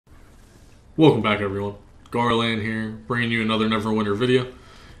Welcome back, everyone. Garland here, bringing you another Neverwinter video.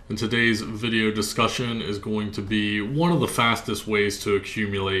 And today's video discussion is going to be one of the fastest ways to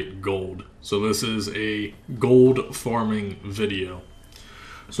accumulate gold. So this is a gold farming video.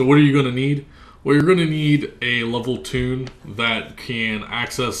 So what are you going to need? Well, you're going to need a level tune that can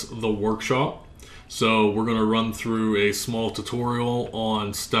access the workshop. So we're going to run through a small tutorial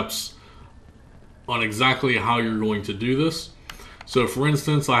on steps on exactly how you're going to do this. So for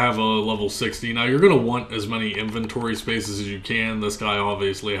instance, I have a level 60. Now you're going to want as many inventory spaces as you can. This guy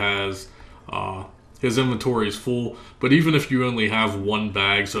obviously has, his inventory is full. But even if you only have one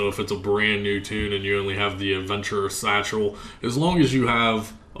bag, so if it's a brand new tune and you only have the adventurer satchel, as long as you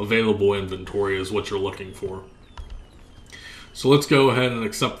have available inventory is what you're looking for. So let's go ahead and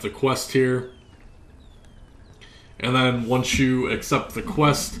accept the quest here. And then once you accept the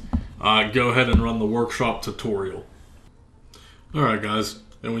quest, go ahead and run the workshop tutorial. Alright guys,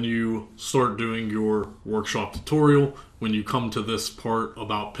 and when you start doing your workshop tutorial, when you come to this part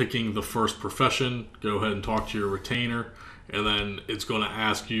about picking the first profession, go ahead and talk to your retainer, and then it's going to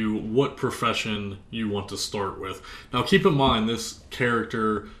ask you what profession you want to start with. Now keep in mind, this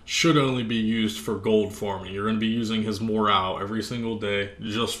character should only be used for gold farming. You're going to be using his morale every single day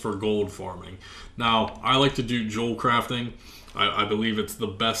just for gold farming. Now, I like to do jewel crafting. I believe it's the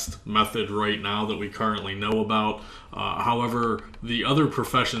best method right now that we currently know about. However, the other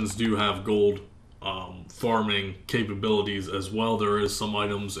professions do have gold farming capabilities as well. There is some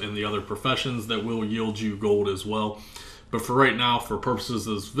items in the other professions that will yield you gold as well. But for right now, for purposes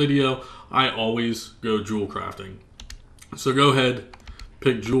of this video, I always go jewel crafting. So go ahead,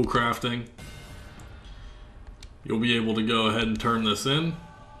 pick jewel crafting. You'll be able to go ahead and turn this in.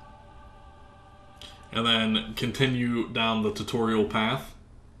 And then continue down the tutorial path.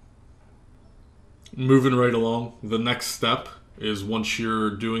 Moving right along, the next step is once you're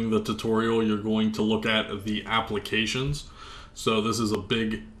doing the tutorial, you're going to look at the applications. So this is a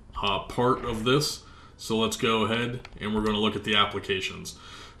big part of this. So let's go ahead and we're going to look at the applications.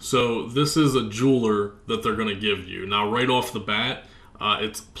 So this is a jeweler that they're going to give you. Now right off the bat,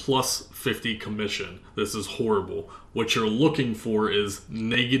 it's plus 50 commission. This is horrible. What you're looking for is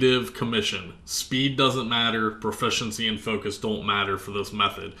negative commission. Speed doesn't matter, proficiency and focus don't matter for this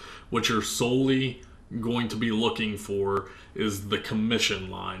method. What you're solely going to be looking for is the commission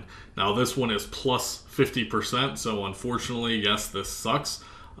line. Now this one is plus 50%, so unfortunately, yes, this sucks.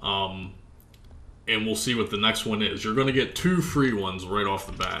 And we'll see what the next one is. You're going to get 2 free ones right off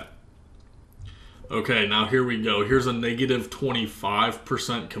the bat. Okay, now here we go. Here's a negative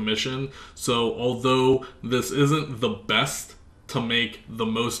 25% commission. So although this isn't the best to make the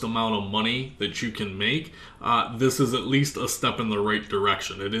most amount of money that you can make, this is at least a step in the right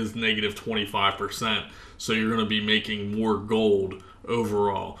direction. It is negative 25%, so you're going to be making more gold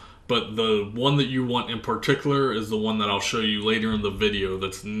overall. But the one that you want in particular is the one that I'll show you later in the video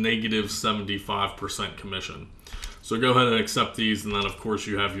that's negative 75% commission. So go ahead and accept these, and then of course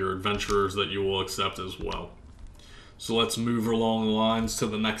you have your adventurers that you will accept as well. So let's move along the lines to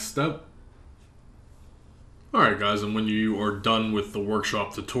the next step. Alright guys, and when you are done with the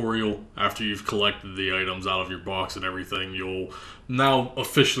workshop tutorial, after you've collected the items out of your box and everything, you'll now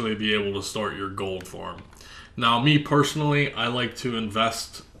officially be able to start your gold farm. Now me personally, I like to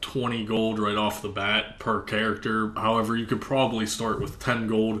invest 20 gold right off the bat per character. However, you could probably start with 10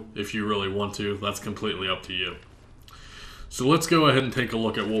 gold if you really want to. That's completely up to you. So let's go ahead and take a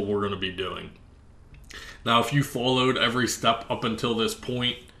look at what we're going to be doing. Now, if you followed every step up until this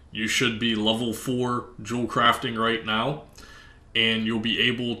point, you should be level 4 jewel crafting right now, and you'll be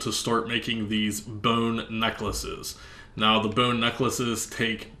able to start making these bone necklaces. Now, the bone necklaces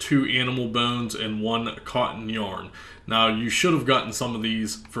take 2 animal bones and 1 cotton yarn. Now, you should have gotten some of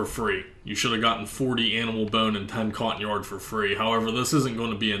these for free. You should have gotten 40 animal bone and 10 cotton yarn for free. However, this isn't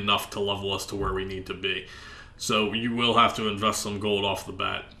going to be enough to level us to where we need to be. So you will have to invest some gold off the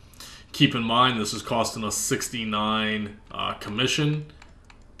bat. Keep in mind, this is costing us 69 commission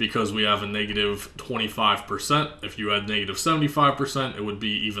because we have a negative 25%. If you had negative 75%, it would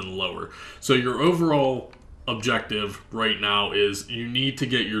be even lower. So your overall objective right now is you need to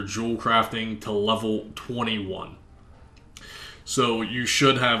get your jewel crafting to level 21. So you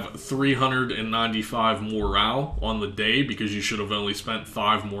should have 395 morale on the day because you should have only spent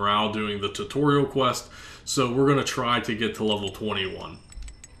 5 morale doing the tutorial quest. So we're going to try to get to level 21.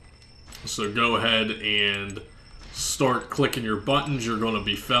 So go ahead and start clicking your buttons. You're going to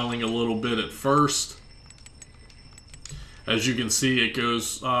be failing a little bit at first. As you can see, it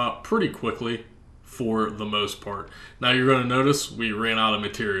goes pretty quickly for the most part. Now you're going to notice we ran out of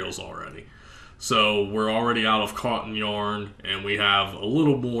materials already. So we're already out of cotton yarn, and we have a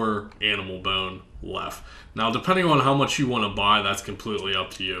little more animal bone left. Now, depending on how much you want to buy, that's completely up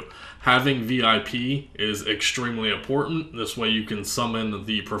to you. Having VIP is extremely important. This way you can summon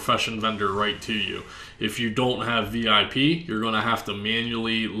the profession vendor right to you. If you don't have VIP, you're going to have to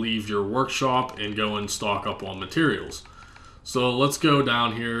manually leave your workshop and go and stock up on materials. So let's go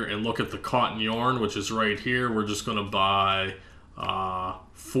down here and look at the cotton yarn, which is right here. We're just going to buy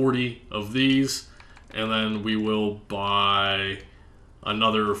 40 of these, and then we will buy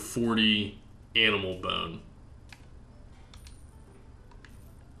another 40 animal bone.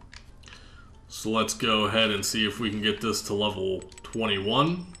 So let's go ahead and see if we can get this to level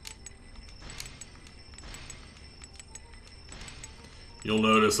 21. You'll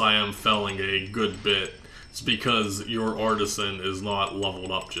notice I am felling a good bit. It's because your artisan is not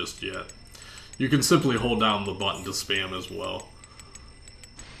leveled up just yet. You can simply hold down the button to spam as well.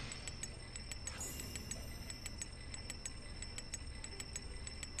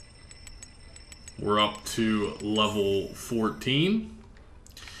 We're up to level 14.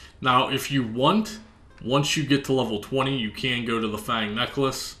 Now, if you want, once you get to level 20, you can go to the Fang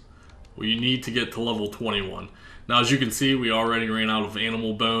necklace. Well, you need to get to level 21. Now, as you can see, we already ran out of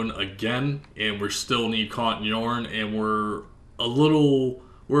animal bone again, and we still need cotton yarn, and we're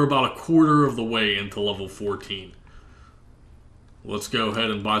about a quarter of the way into level 14. Let's go ahead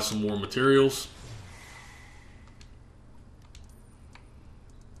and buy some more materials.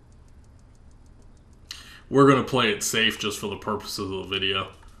 We're going to play it safe just for the purposes of the video.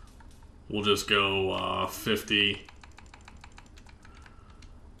 We'll just go 50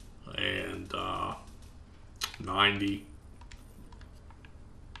 and 90.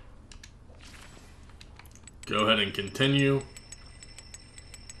 Go ahead and continue.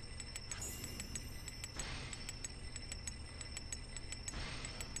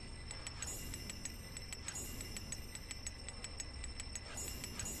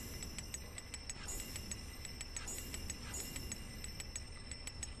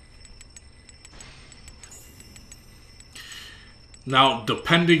 Now,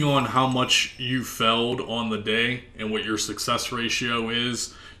 depending on how much you felled on the day and what your success ratio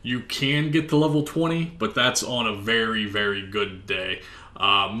is, you can get to level 20, but that's on a very, very good day.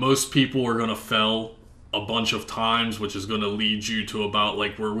 Most people are going to fell a bunch of times, which is going to lead you to about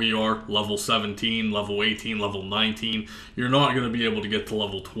like where we are, level 17, level 18, level 19. You're not going to be able to get to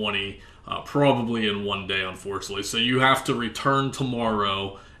level 20 probably in one day, unfortunately. So you have to return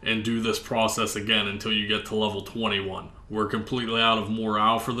tomorrow and do this process again until you get to level 21. We're completely out of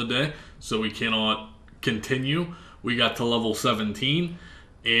morale for the day, so we cannot continue. We got to level 17,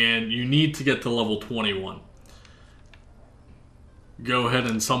 and you need to get to level 21. Go ahead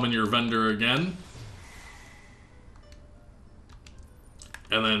and summon your vendor again,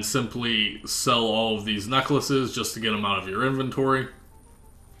 and then simply sell all of these necklaces just to get them out of your inventory.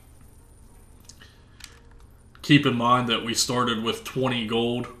 Keep in mind that we started with 20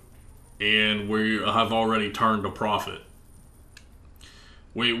 gold, and we have already turned a profit.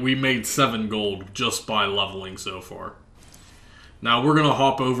 We made 7 gold just by leveling so far. Now we're going to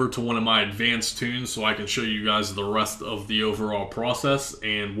hop over to one of my advanced tunes so I can show you guys the rest of the overall process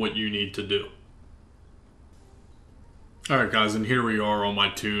and what you need to do. Alright guys, and here we are on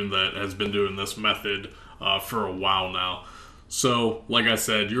my tune that has been doing this method for a while now. So, like I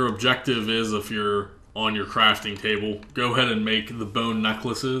said, your objective is, if you're on your crafting table, go ahead and make the bone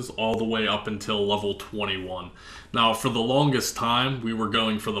necklaces all the way up until level 21. Now, for the longest time, we were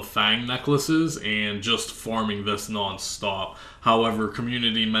going for the Fang necklaces and just farming this non-stop. However,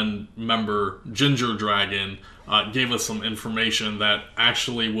 community member Ginger Dragon gave us some information that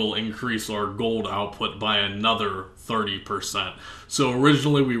actually will increase our gold output by another 30%. So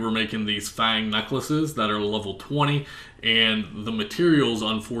originally we were making these Fang necklaces that are level 20, and the materials,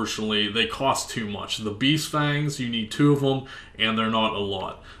 unfortunately, they cost too much. The beast fangs, you need 2 of them, and they're not a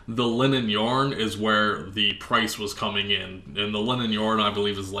lot. The linen yarn is where the price was coming in, and the linen yarn, I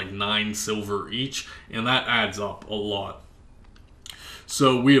believe, is like 9 silver each, and that adds up a lot.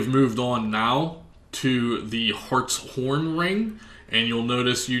 So we have moved on now to the Hartshorn ring, and you'll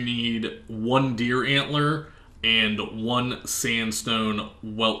notice you need 1 deer antler and 1 sandstone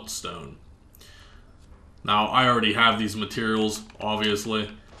weltstone. Now, I already have these materials,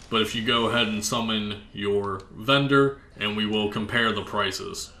 obviously, but if you go ahead and summon your vendor, and we will compare the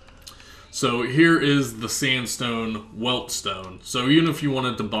prices. So here is the sandstone weltstone. So even if you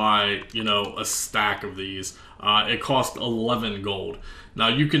wanted to buy, a stack of these, it costs 11 gold. Now,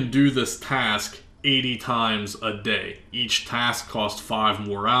 you can do this task 80 times a day. Each task costs 5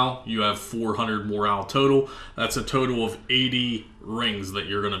 morale. You have 400 morale total. That's a total of 80 rings that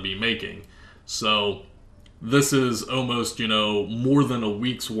you're going to be making. So this is almost, more than a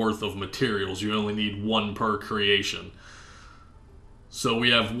week's worth of materials. You only need one per creation. So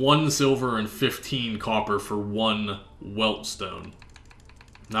we have 1 silver and 15 copper for 1 weltstone.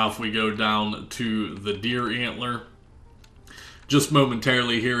 Now if we go down to the deer antler, just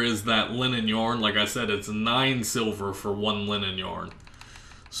momentarily, here is that linen yarn. Like I said, it's 9 silver for 1 linen yarn.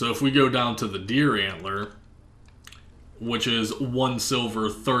 So if we go down to the deer antler, which is 1 silver,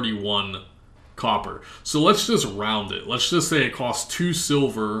 31 copper. So let's just round it. Let's just say it costs 2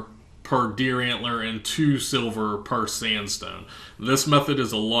 silver per deer antler and 2 silver per sandstone. This method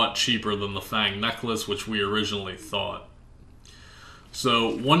is a lot cheaper than the Fang necklace, which we originally thought.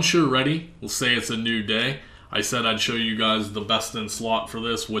 So once you're ready, we'll say it's a new day. I said I'd show you guys the best in slot for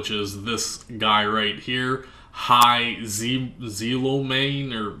this, which is this guy right here. High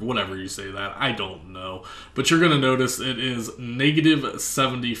Zelomane, or whatever you say that. I don't know. But you're going to notice it is negative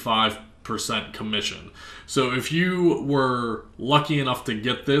 75% commission. So if you were lucky enough to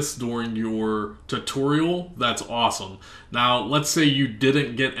get this during your tutorial, that's awesome. Now, let's say you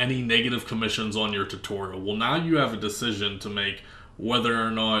didn't get any negative commissions on your tutorial. Well, now you have a decision to make whether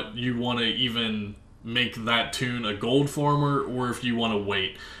or not you want to even make that toon a gold farmer, or if you want to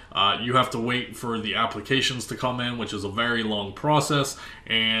wait. You have to wait for the applications to come in, which is a very long process,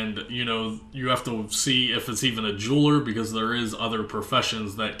 and you have to see if it's even a jeweler, because there is other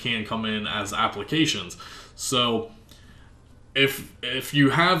professions that can come in as applications. So if you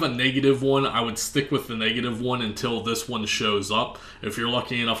have a negative one, I would stick with the negative one until this one shows up. If you're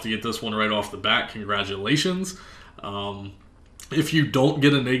lucky enough to get this one right off the bat, congratulations. If you don't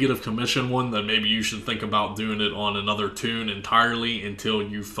get a negative commission one, then maybe you should think about doing it on another toon entirely until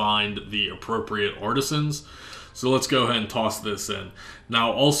you find the appropriate artisans. So let's go ahead and toss this in.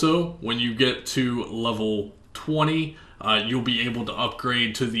 Now also, when you get to level 20, you'll be able to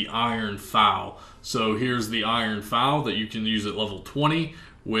upgrade to the Iron Fowl. So here's the Iron Fowl that you can use at level 20,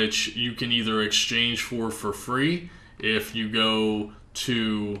 which you can either exchange for free if you go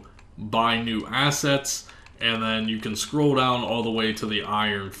to buy new assets. And then you can scroll down all the way to the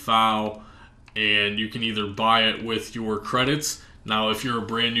Iron Fowl, and you can either buy it with your credits. Now, if you're a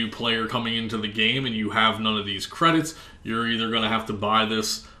brand new player coming into the game and you have none of these credits, you're either going to have to buy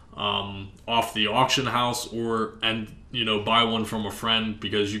this off the auction house, or buy one from a friend,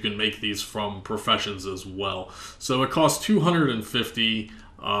 because you can make these from professions as well. So it costs 250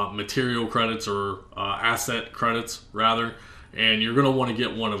 material credits, or asset credits rather, and you're going to want to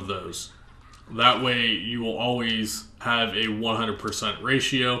get one of those. That way you will always have a 100%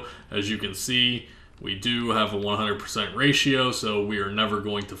 ratio. As you can see, we do have a 100% ratio, so we are never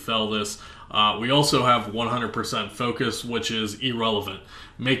going to fail this. We also have 100% focus, which is irrelevant.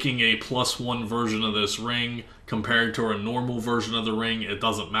 Making a +1 version of this ring compared to a normal version of the ring, it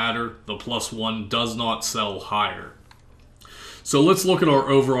doesn't matter. The +1 does not sell higher. So let's look at our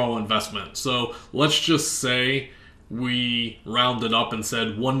overall investment. So let's just say we rounded up and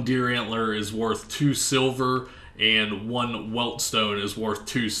said 1 deer antler is worth 2 silver and 1 weltstone is worth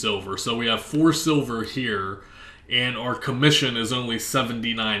 2 silver. So we have 4 silver here, and our commission is only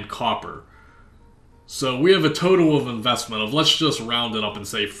 79 copper. So we have a total of investment of, let's just round it up and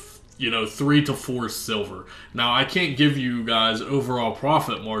say, 3 to 4 silver. Now, I can't give you guys overall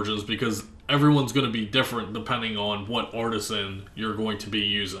profit margins because everyone's going to be different depending on what artisan you're going to be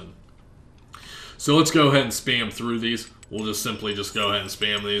using. So let's go ahead and spam through these. We'll just simply go ahead and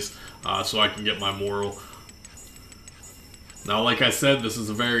spam these so I can get my moral. Now, like I said, this is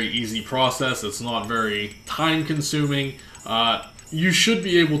a very easy process. It's not very time consuming. You should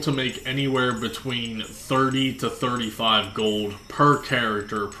be able to make anywhere between 30 to 35 gold per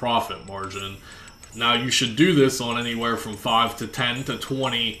character profit margin. Now, you should do this on anywhere from 5 to 10 to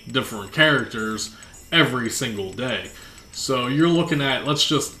 20 different characters every single day. So you're looking at, let's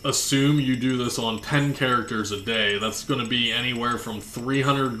just assume you do this on 10 characters a day. That's going to be anywhere from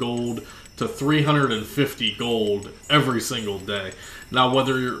 300 gold to 350 gold every single day. Now,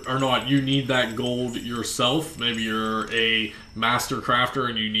 whether or not you need that gold yourself, maybe you're a master crafter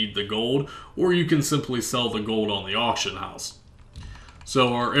and you need the gold, or you can simply sell the gold on the auction house.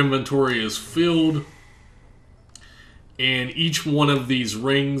 So our inventory is filled, and each one of these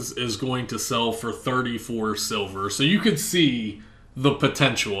rings is going to sell for 34 silver. So you could see the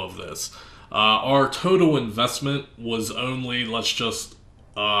potential of this. Our total investment was only, let's just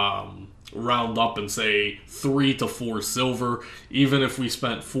round up and say 3 to 4 silver. Even if we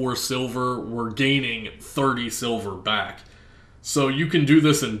spent 4 silver, we're gaining 30 silver back. So you can do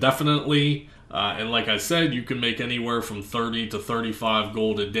this indefinitely. And like I said, you can make anywhere from 30 to 35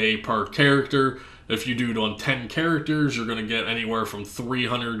 gold a day per character. If you do it on 10 characters, you're going to get anywhere from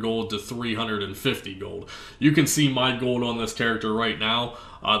 300 gold to 350 gold. You can see my gold on this character right now.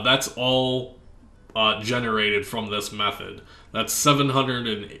 That's all generated from this method. That's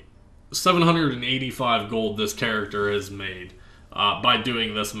 785 gold this character has made by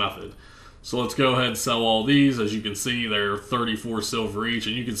doing this method. So let's go ahead and sell all these. As you can see, they're 34 silver each,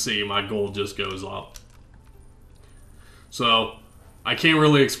 and you can see my gold just goes up. So I can't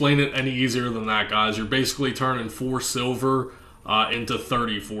really explain it any easier than that, guys. You're basically turning 4 silver into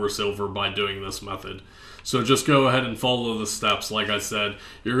 34 silver by doing this method. So just go ahead and follow the steps. Like I said,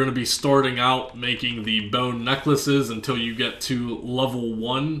 you're going to be starting out making the bone necklaces until you get to level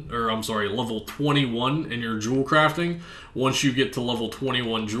 21 in your jewel crafting. Once you get to level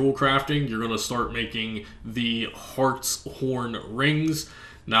 21 jewel crafting, you're going to start making the Hartshorn rings.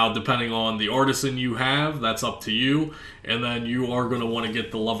 Now, depending on the artisan you have, that's up to you. And then you are going to want to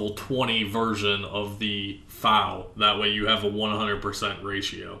get the level 20 version of the fowl. That way you have a 100%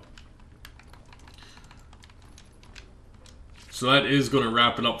 ratio. So that is going to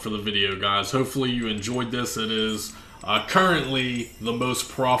wrap it up for the video, guys. Hopefully you enjoyed this. It is currently the most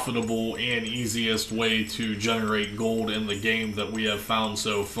profitable and easiest way to generate gold in the game that we have found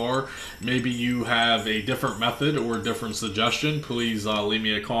so far. Maybe you have a different method or a different suggestion. Please leave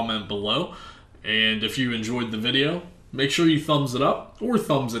me a comment below. And if you enjoyed the video, make sure you thumbs it up or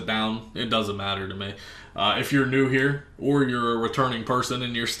thumbs it down. It doesn't matter to me. If you're new here or you're a returning person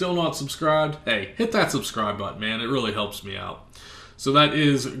and you're still not subscribed, hey, hit that subscribe button, man. It really helps me out. So that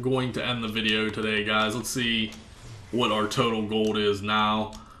is going to end the video today, guys. Let's see what our total gold is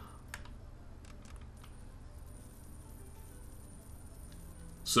now.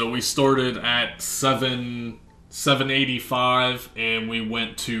 So we started at 785 and we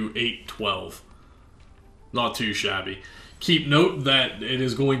went to 812. Not too shabby. Keep note that it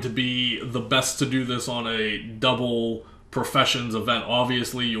is going to be the best to do this on a double professions event.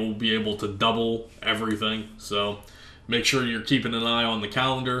 Obviously, you'll be able to double everything. So make sure you're keeping an eye on the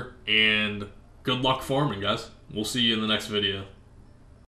calendar. And good luck farming, guys. We'll see you in the next video.